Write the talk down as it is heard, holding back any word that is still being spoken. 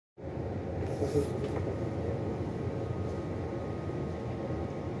Mamaya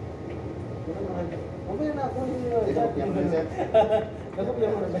na ako yung nakapiyang mo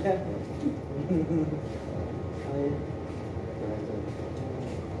na ba yan? Ay,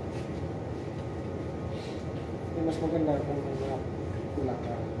 mas maganda kung mga pula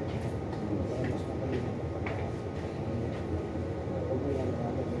ka. Mas maganda.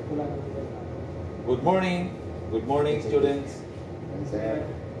 Good morning. Good morning, students.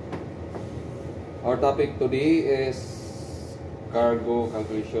 Our topic today is cargo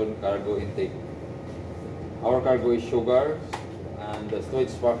calculation, cargo intake. Our cargo is sugar, and the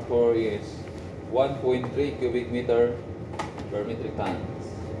storage factor is 1.3 cubic meter per metric tons.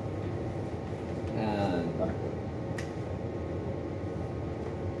 And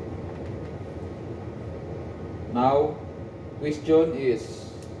now, question is,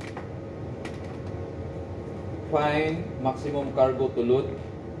 find maximum cargo to load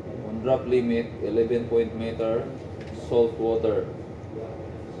on drop limit 11 meter salt water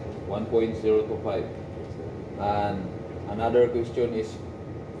 1.025. And another question is,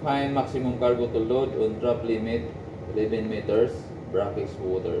 find maximum cargo to load on drop limit 11 meters brackish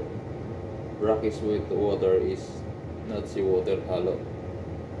water. Brackish with water is not seawater, hollow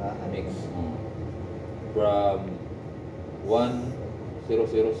mix. From 1.000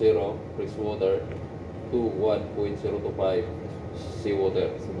 fresh water to 1.025 seawater.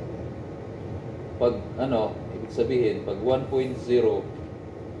 Pag ibig sabihin, pag 1.001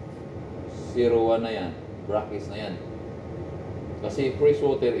 na yan, brackish na yan. Kasi fresh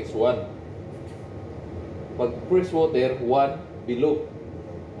water is 1. Pag fresh water, 1 below.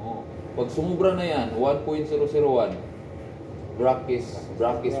 Pag sumubra na yan, 1.001, brackish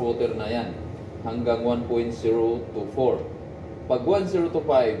water na yan. Hanggang 1.024. Pag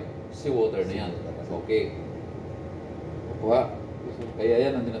 1.025, seawater na yan. Okay. Kuha. Kaya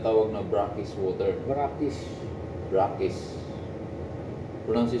yan ang tinatawag na brackish water. Brackish.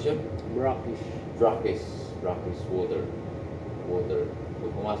 Pronunciation? Brackish water.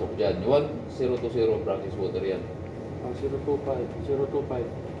 Pag pumasok dyan, 1.020 brackish water yan. 025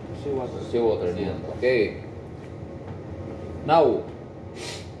 seawater na yan. Okay. Now,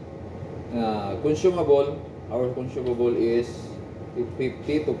 consumable, our consumable is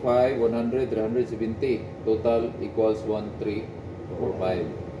 50 to 5, 100, 370. Total equals 1345.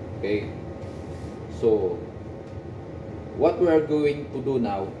 Okay. So, what we are going to do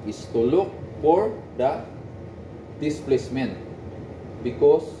now is to look for the displacement,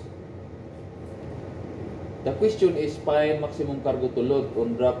 because the question is find maximum cargo to load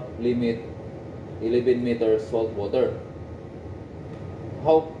on drop limit 11 meters salt water.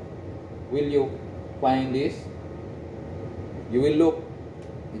 How will you find this? You will look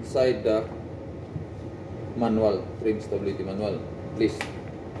inside the manual, trim stability manual. Please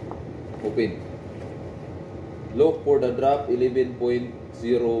open. Look for the drop 11.0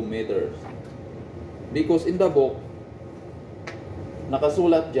 meters. Because in the book,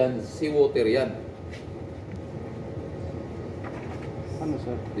 nakasulat dyan, seawater yan. Ano,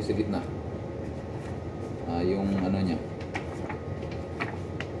 sir? Di sa gitna. Yung ano niya.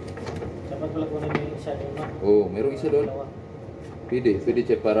 Dapat pala ko na may isa doon, no? Oh, merong isa doon. Pwede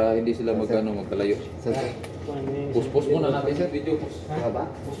check para hindi sila magkalayo. Pus muna natin sa video. Pus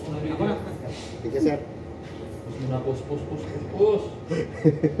muna video. Sige, sir. Pus muna, pus.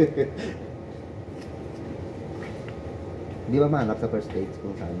 Di ba mahanap sa first stage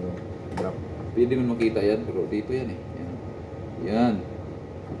kung saan yung drop? Pwede mo makita yan, pero dito yan eh. Yan.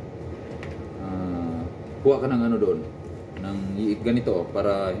 Kuha ka ng ano doon. Ng ganito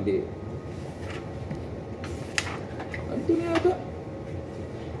para hindi. Ito na yata.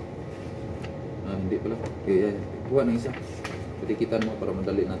 Hindi pala. Okay, yan. Kuha ng isa. Patikitan mo para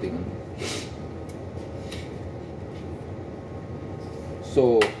madali natin ano.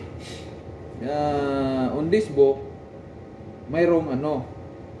 So, on this book, mayroong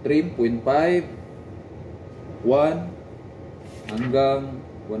trim 0.5, 1 hanggang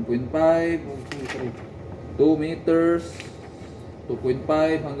 1.5, 2 meters,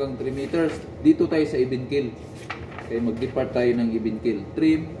 2.5 hanggang 3 meters. Dito tayo sa even keel. Kaya mag-depart tayo ng even keel.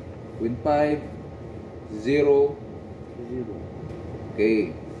 Trim 0.5, 0.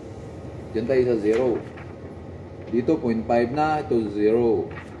 Okay. Diyan tayo sa 0. Dito 0.5 na, ito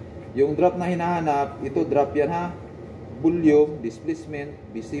 0. Yung drop na hinahanap, ito drop yan ha. Volume, displacement,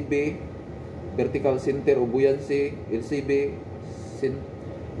 BCB, vertical center of buoyancy, LCB,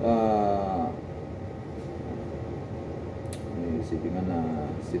 LCB nga na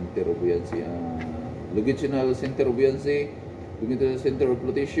center of buoyancy, longitudinal center of buoyancy, longitudinal center of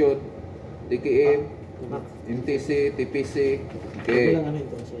flotation, TKM, MTC, TPC. Okay.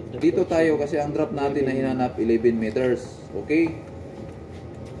 Dito tayo kasi ang drop natin na hinanap 11 meters. Okay?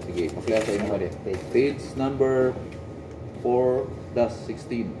 Sige, paklasa sa inyo ulit. Page number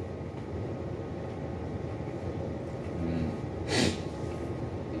 4-16.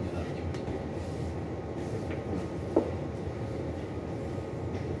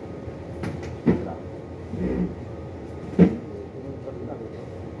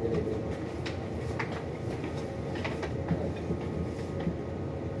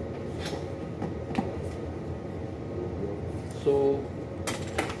 So,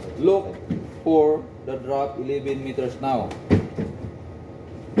 look for the drop 11 meters now.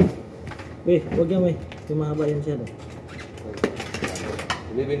 Weh, huwag yan weh. Mahaba yan siya.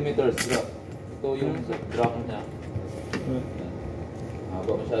 11 meters drop. Ito yung drop niya.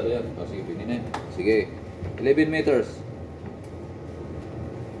 Mahaba masyado yan. O, sige, pininin. Sige. 11 meters.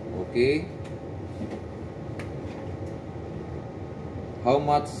 Okay. How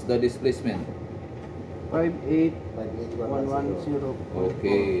much the displacement? 58,110.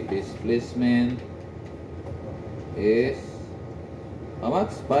 Okay, displacement is how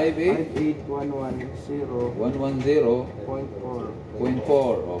much? 58? 58,110.4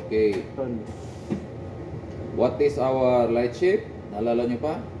 110.4. Okay. tons. What is our light shape? Naalala nyo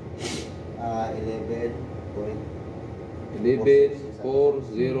pa? 11.406.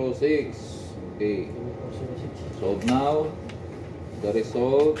 Okay. So now, the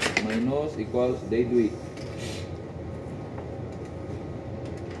result minus equals deadweight.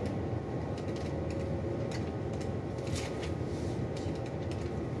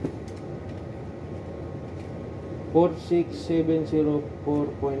 Four six 704.4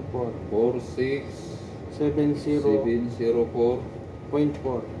 46,704.4.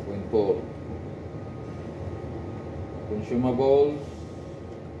 704.4. Consumables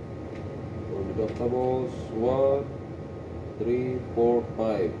or deductibles 1, 3, 4,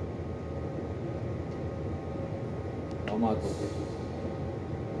 5. How much?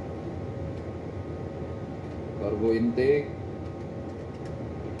 Cargo intake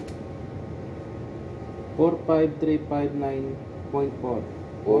 45359.4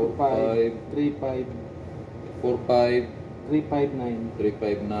 45 45359.4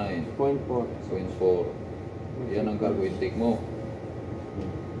 359.4. Yan ang cargo intake mo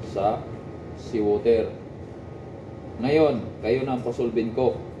sa seawater. Ngayon, kayo na ang pasolvin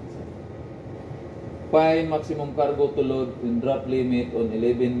ko. Find maximum cargo to load in drop limit on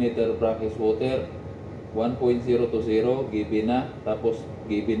 11 meter brackish water. 1.020, given na. Tapos,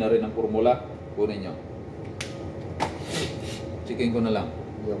 given na rin ang formula. Kunin nyo. Checking ko na lang.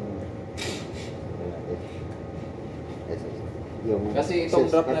 Kasi itong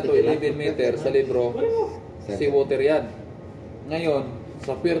drop na to 11 meter sa libro, seawater yan. Ngayon,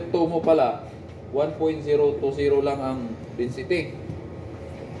 sa Pier 2 mo pala, 1.020 lang ang density.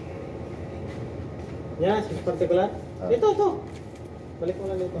 Yan, sis particular. Ito. Balik mo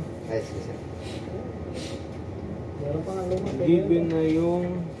lang dito. Meron pa nga luma. Given na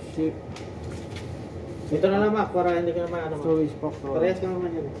yung ship. Ito na lang Mac, para hindi ka naman ano. Storage box. Parehas ka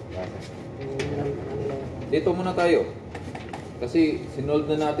naman yan. Dito muna tayo. Kasi sinold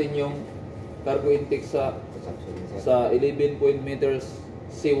na natin yung cargo intake sa 11 meters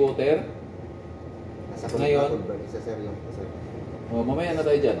seawater. Ngayon, mamaya na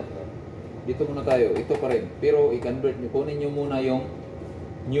tayo dyan. Dito muna tayo. Ito pa rin. Pero i-convert nyo. Kunin nyo muna yung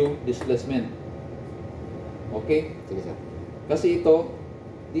new displacement. Okay? Sige sir. Kasi ito,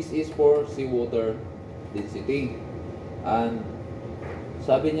 this is for seawater density. And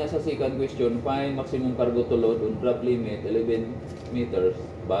sabi niya sa second question, find maximum cargo to load on drop limit 11 meters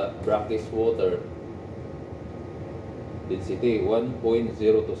brackish water density 1.020.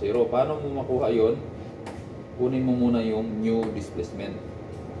 Paano mo makuha yon? Kunin mo muna yung new displacement.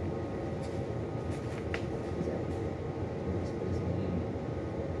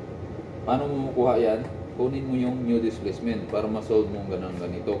 Paano mo makuha yan? Kunin mo yung new displacement para ma-solve mo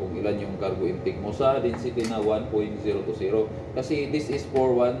ganito kung ilan yung cargo intake mo sa density na 1.020. Kasi this is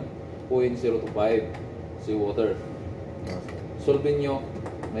for 1.025 seawater. Solve nyo,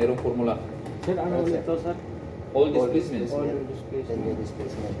 mayroong formula. Sir, ano ulit to, sir? All displacement.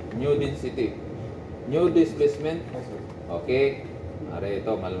 New density. New displacement. Okay. Are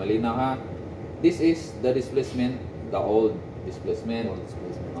ito, malmalinaw ha. This is the displacement, the old displacement.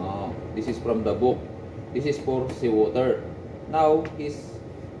 This is from the book. This is for seawater. Now,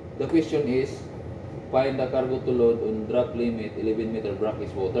 the question is, find the cargo to load on drop limit 11 meter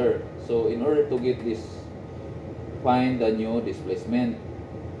brackish water. So, in order to get this, find the new displacement.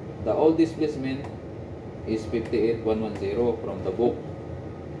 The old displacement is 58,110 from the book.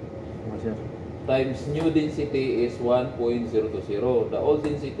 times new density is 1.020. The old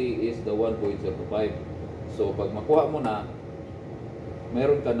density is the 1.05. So pag makuha mo na,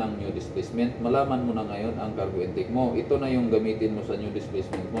 meron ka ng new displacement, malaman mo na ngayon ang cargo intake mo. Ito na yung gamitin mo sa new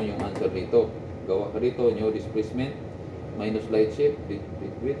displacement mo, yung answer dito. Gawa ka dito, new displacement, minus light shift,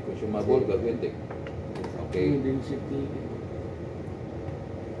 width, consumable, cargo intake. Okay. New density.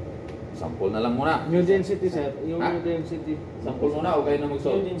 Sample na lang muna. New density, sir. Yung Ha? new density. Sample muna o kayo na New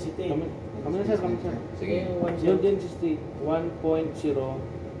mag-solve? density. Kami na, sir. Kami, sir. Sige. New density, 1.0.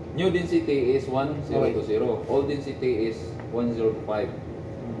 New density is 1.020. Old density is 1.025.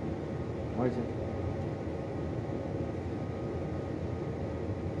 Okay, sir.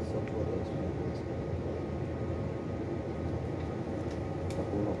 So, for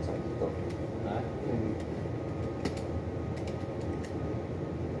Kapulok sa dito. Ha?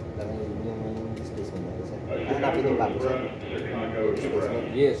 Yung displacement natin, sir. Hanapin yung bago, sir.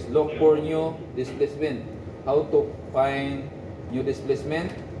 Displacement. Yes, look for new displacement. How to find new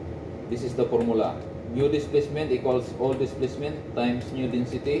displacement? This is the formula. New displacement equals old displacement times new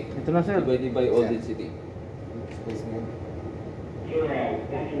density Ito na, sir. divided by old Sir. density. Displacement.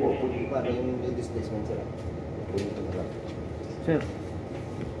 Paano yung displacement, sir? Kunin ko na lang. Sir.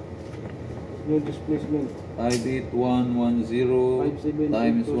 New displacement. 58110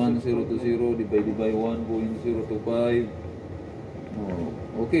 times 1020 divided by 1.025.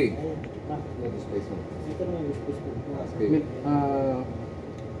 Oh, okay. Yung displacement. Ito na yung displacement. Okay.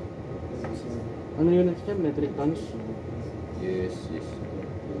 Ano yun sir? Metric tons? Yes, yes.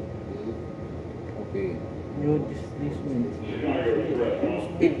 Okay. New displacement.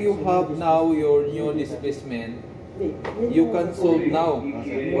 If you have now your new displacement, you can solve now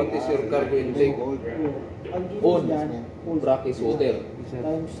what is your cargo intake on brackish water.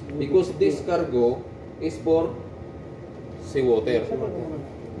 Because this cargo is for seawater.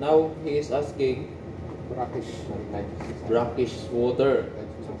 Now he is asking brackish water.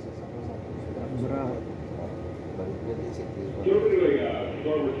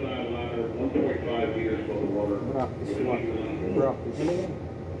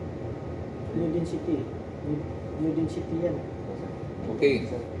 New density. New density yan. Okay.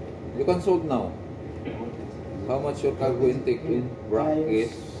 You can solve now. How much your cargo intake in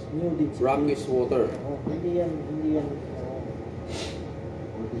brackish New density. brackish water? Oh, hindi yan. Hindi.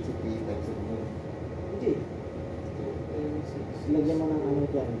 Lagyan mo ng ano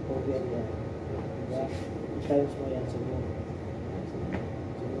dyan. Cover yan. Diba? Times mo yan sa new. Sa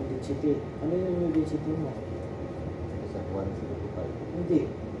new density. Ano yung new density mo? Hindi.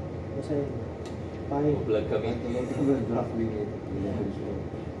 Basta yun. Pahin. Vlog kami.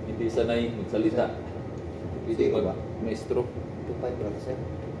 Hindi sanay magsalita. Hindi mag-maestro. Ito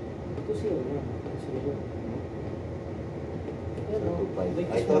siya. Yan. Ito siya. Yan o. 2.5.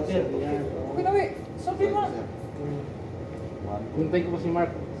 Brackish water. Yan. Okay na, wait. Sabi mo. Kuntay ko pa si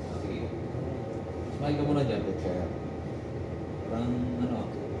Mark. Sige. Smile ka muna dyan. Parang ano.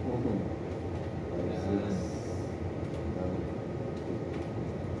 Ayan.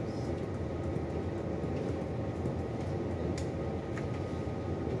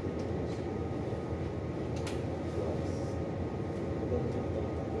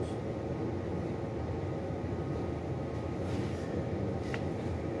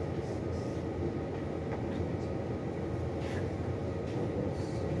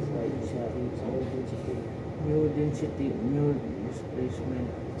 New density, new displacement.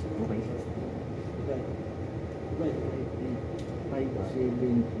 Okay.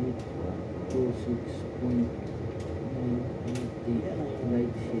 57826.980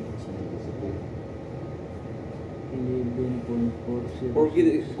 light sheet. 11.47. For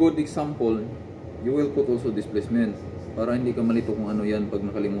good example, you will put also displacement para hindi ka malito kung ano yan pag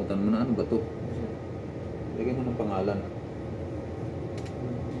nakalimutan mo na ano ba to. Lagyan mo ng pangalan.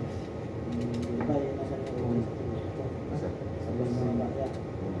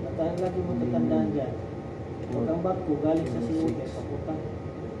 Lagi mo tatandaan dyan. Pag ang bag ko galing sa seawater, papuntang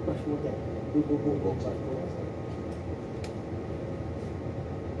fresh water, bububog sa ko.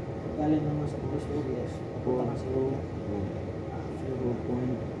 Galing naman sa fresh water, papuntang sa seawater.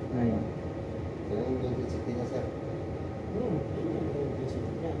 0.9. Yung density niya, sir. Yung density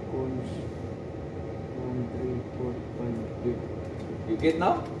niya. Cons 1, 3, 4, 5, 8. You get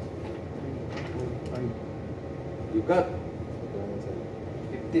now? 5. You got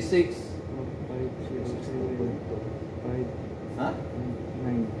 56. 5, 0, 7, 5, Ha?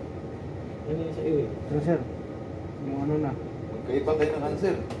 9. Ano yung sa iyo eh? Pero sir, yung ano na. Magkaiba kayo ng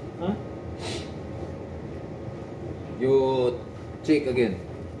answer. Ha? You check again.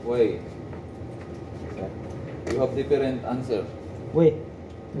 Why? You have different answer. Wait.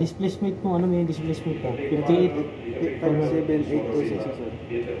 Displacement mo, ano may displacement ka? 58. 57826 sir.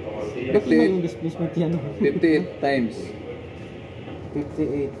 Bakit mo yung displacement yan? 58 times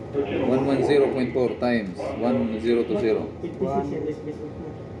 58. 110.4 times 1020. 56 yung displacement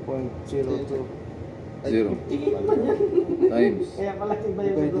mo. 0.02. 0 times Kaya pala iba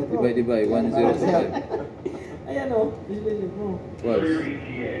yung sagot mo. divided by 1025 Ayan o, displacement mo. was.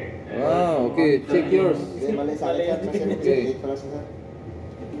 Wow, okay, check yours. Hindi, mali sa akin sir. Kasi Okay. 58 pala siya sir.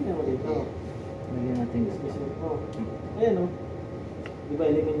 Tingnan mo dito. Lagyan natin. Displacement mo. Ayan o. Di ba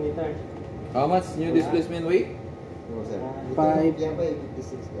 11 meters? How much new displacement weight? Oo sir. Five. Yan pa yung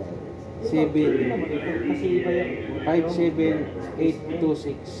 56 guys. Tingnan mo dito. Kasi iba yung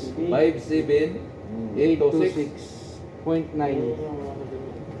 57826. 57826. 0.9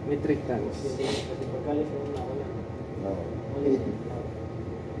 metric tons. Kasi pagkalis mo na wala. Oo.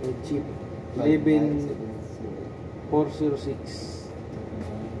 Cheap. 11406.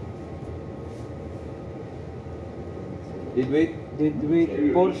 Dead weight? Dead weight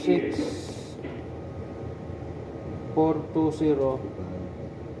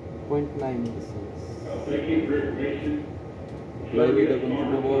 46420.9. Fly with the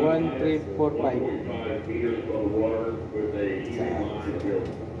consumable 1345.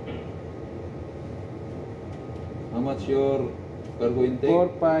 How much your cargo intake?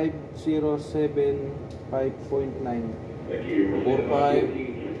 45075.9. 45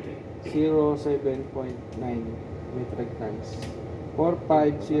 07.9 metric tons.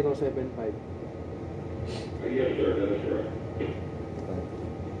 45075.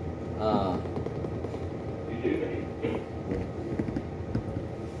 Ah.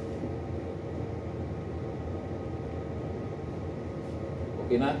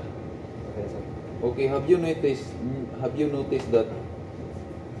 Okay na? Okay sir. Okay, have you noticed that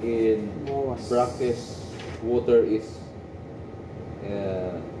in Bawas. practice water is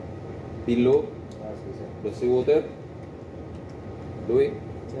below Sige sir. the seawater? Louis,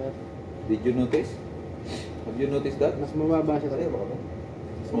 Sir, did you notice? Have you noticed that? mas mababa siya sir.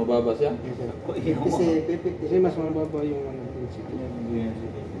 Mas mababa siya? Yes, sir. Kasi mas mababa yung ano density.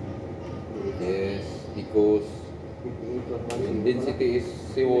 Yes, because 58 yung density is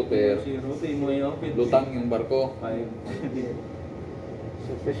seawater, lutang yung barko.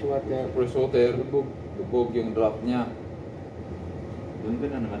 So fresh water. Fresh water, Lubog. lubog yung draft niya.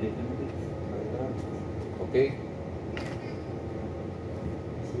 Okay?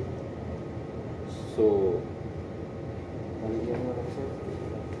 So, Baligyan mo lang sir.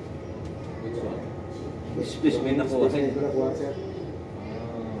 which one? Displacement na po. Displacement ko nakuha sir.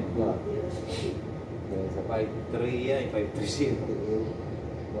 Ah, Okay, sa 5.3 yan, 5.30. 58, 1.6.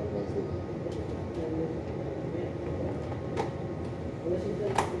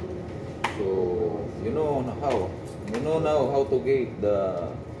 so, you know now how to get the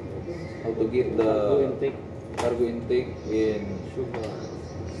Cargo intake. cargo intake in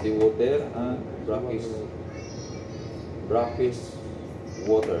seawater and brackish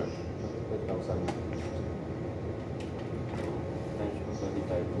water. 5,000.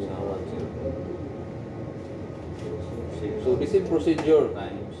 So this is procedure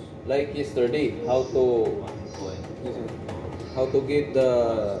Times like yesterday, how to 1 Yes, sir. get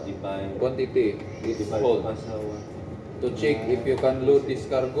the divide quantity it's divide hold pa sa 1. to check if you can load this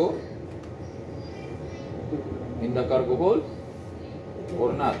cargo in the cargo hold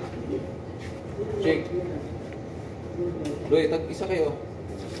or not. Check. Doy, tag-isa kayo.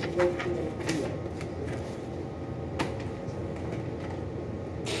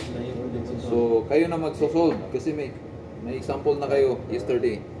 So, kayo na magsosolve kasi may example na kayo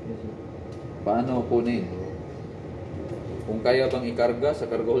yesterday. Paano kunin? Kung kaya bang ikarga sa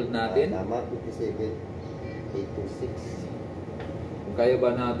cargo hold natin? Tama, 57, 826. Kung kaya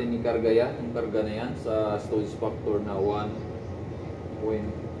ba natin ikarga yan, yung karga na yan sa storage factor na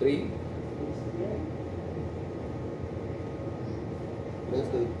 1.3? Let's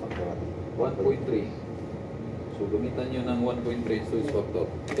do it factor natin. 1.3. So, gamitan nyo ng 1.3 storage factor.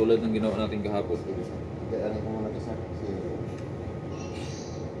 Tulad ng ginawa natin kahapon. Sige sir. Kaya ano ko muna ito sir. Kasi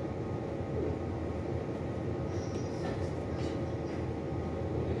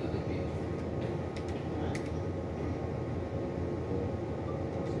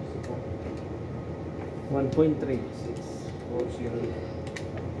 $1.3.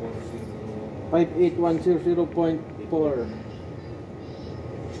 58100.4.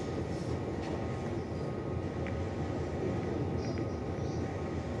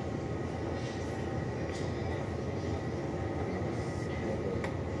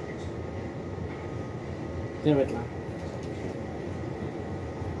 Wait lang.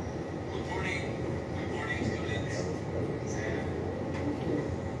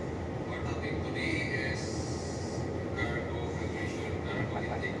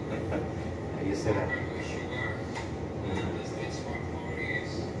 sira.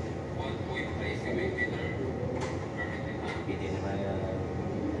 Hindi naman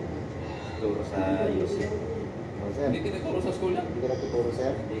turo sa UC. Oh, sir. Hindi tinuturo sa school yan. Hindi ka nagtuturo,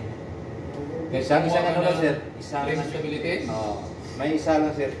 sir? Hindi. Kaya Isang kumuha ano ka lang ng sir, isang brain stability? Oo. May isa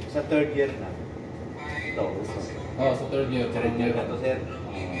lang sir, sa third year na. Ito. Oh, sa third year. Third year na to sir.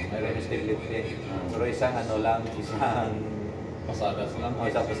 Meron stability. Pero isang ano lang, isang Pasadas lang.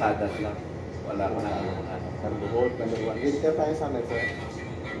 isang pasadas lang. Wala ko na ano. Carbohold, number 1. Winter tayo sa amin, sir.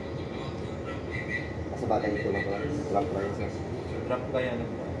 Sa bagay ito lang ba? Drop line, sir. Drop kaya ano.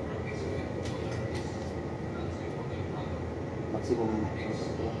 Maximum. Number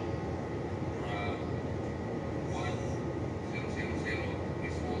 1.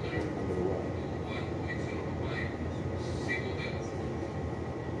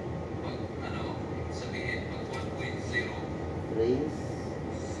 Raise.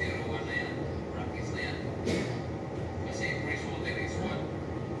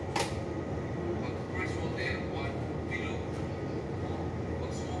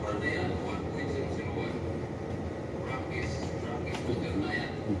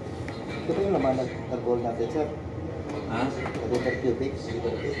 Ito yung naman nag-goal natin, sir. Ha? Nag-inter cubic.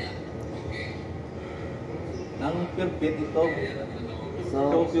 Nang perfect ito. So,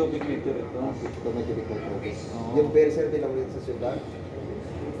 Ito cubic meter ito. ito may cubic meter. Oo. Yung pair, sir, bilang ulit sa syudad.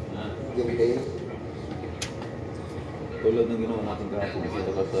 Yung pair. Tulad ng ginawa natin kahapon kasi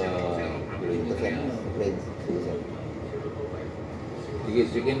ito sa grade. Ito, sir. Grades. Sige, sir. Sige,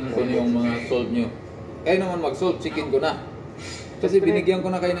 checkin ko na yung mga solve nyo. Kayo naman mag-solve, checkin ko na. Kasi binigyan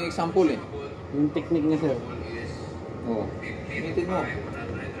ko na kayo ng example eh. Yung technique niya, sir. Oo. Gamitin mo.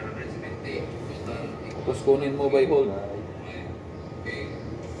 Tapos kunin mo by hold.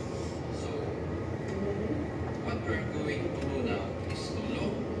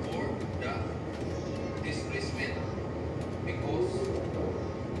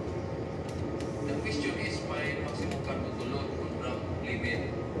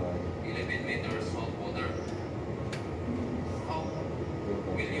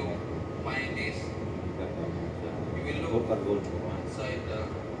 Super gold.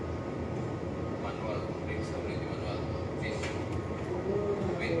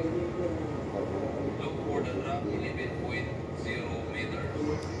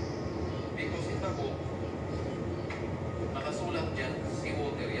 Nakasulat dyan,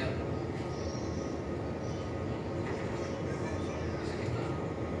 seawater yan.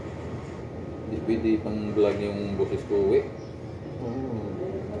 Hindi pwede pang vlog yung boses ko uwi.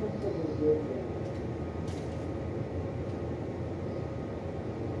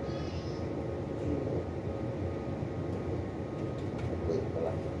 Wait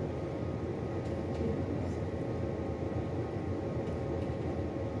pala.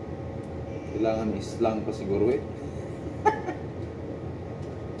 Kailangan islang pa siguro eh.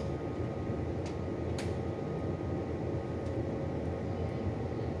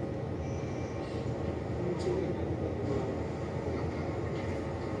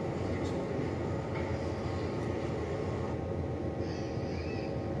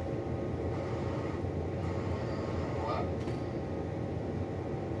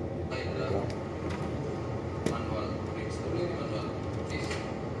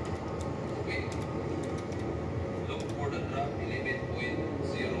 Look for the drop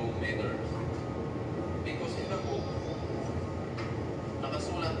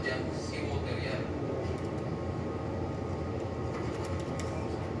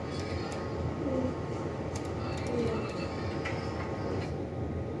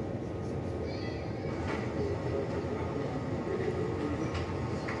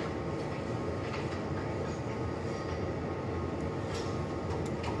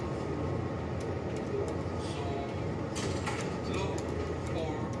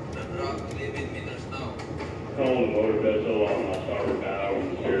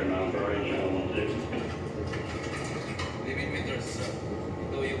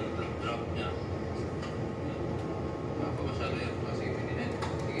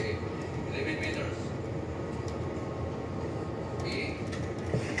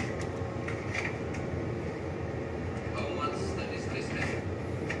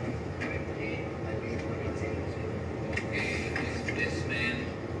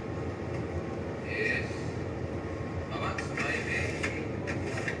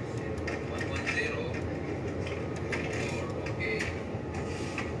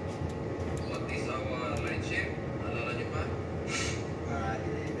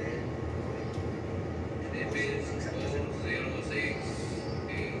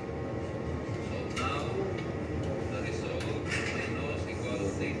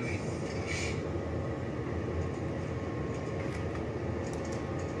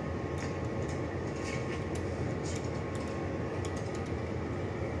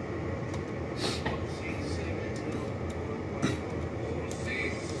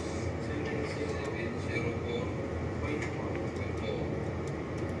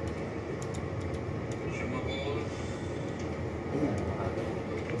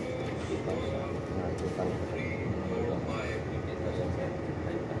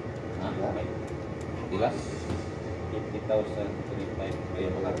Pila? 50,035 may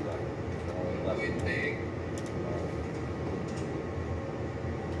makarga.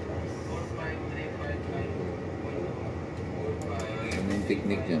 Ano yung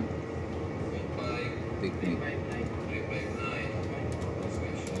technique dyan? Technique.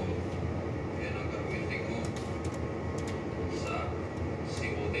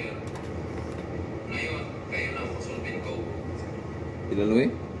 Pila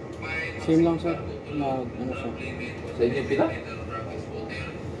Louie? Same lang sir. Ano siya? Sa inyo pila?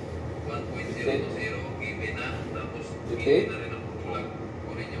 58?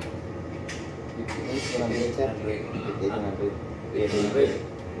 100, sir. 100. 800.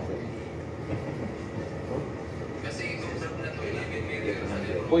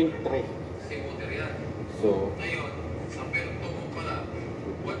 Point 3. So,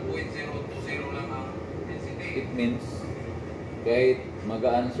 it means kahit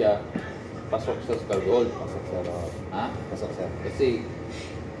magaan siya, pasok sa skull gold. Pasok, sir. Ha? Pasok, sir. Kasi,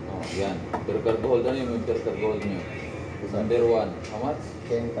 oh, yan. Intercargo hold. Ano yung intercargo hold nyo? Number 1, how much?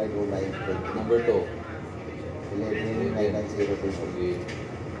 10,509. Number 2. 11,990. Okay.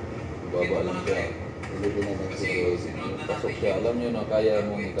 Baba lang siya. 11,990. Pasok siya. Alam nyo na kaya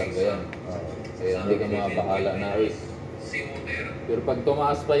mong ikarga yan. Kaya hindi ka mabahala na rin. Pero pag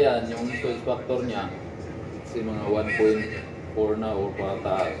tumaas pa yan, yung switch factor niya, kasi mga 1.4 na o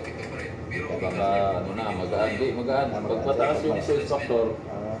pataas. Baka ano na, magaan. Di, magaan. Pag mataas yung switch factor,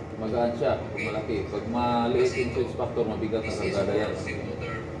 magaan siya. Malaki. Pag maliit yung switch factor, mabigat na kargada yan. Yun,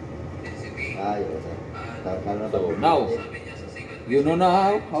 sir. So now, you know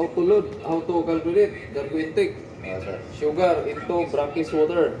na how to load, how to calculate cargo intake. Sir. Sugar into brackish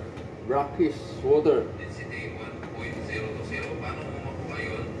water. Brackish water.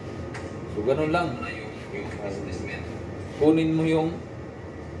 So ganun lang. Kunin mo yung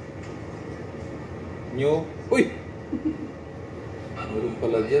new. Uy! Meron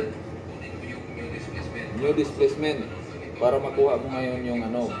pala dyan. New displacement. Para makuha mo ngayon yung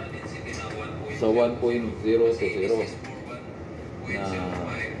ano sa 1.020 na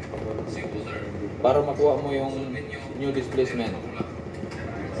para makuha mo yung new displacement.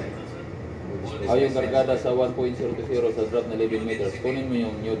 Yung kargada sa 1.020 sa drop na 11 meters, kunin mo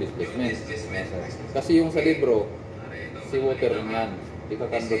yung new displacement. Kasi yung sa libro, si water lang yan.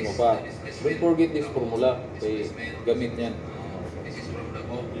 Ikakandon mo pa. Don't forget this formula. Kaya gamit yan. All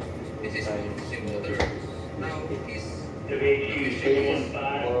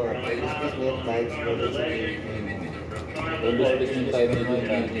displacement time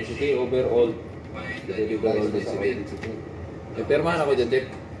yung density overall density. Permahan ako dyan, Jeff.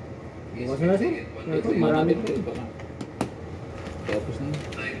 Bukas na sir. Marami pa. Tapos na.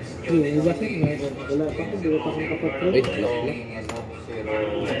 Yung iba sir, wala pa kung di pa kung kapag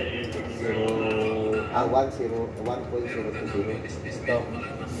Ay, last lang. 1.020. Stop.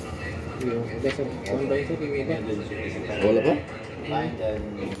 yung iba sir. One down sir, yung iba. Wala pa? Find and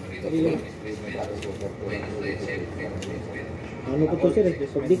Ano pa to sir eh?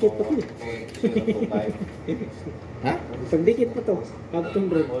 Pagdikit pa to eh. Ha? Pagdikit pa to.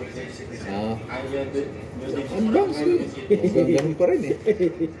 Pagtong bro. Ah. Advance yun. Ganun pa rin eh.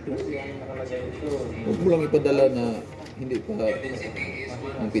 Huwag mo lang ipadala na hindi pa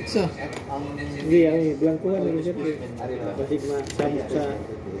ang pizza. Hindi, ang blankuhan lang sir. Kasi sabot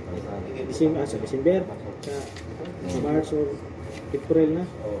sa December, sa March or April na.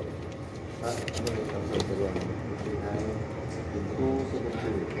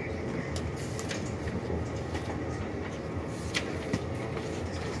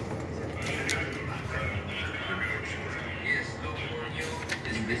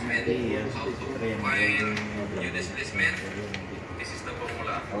 New displacement. This is the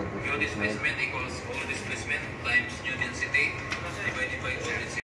formula. New displacement equals all displacement times new density divided by all density.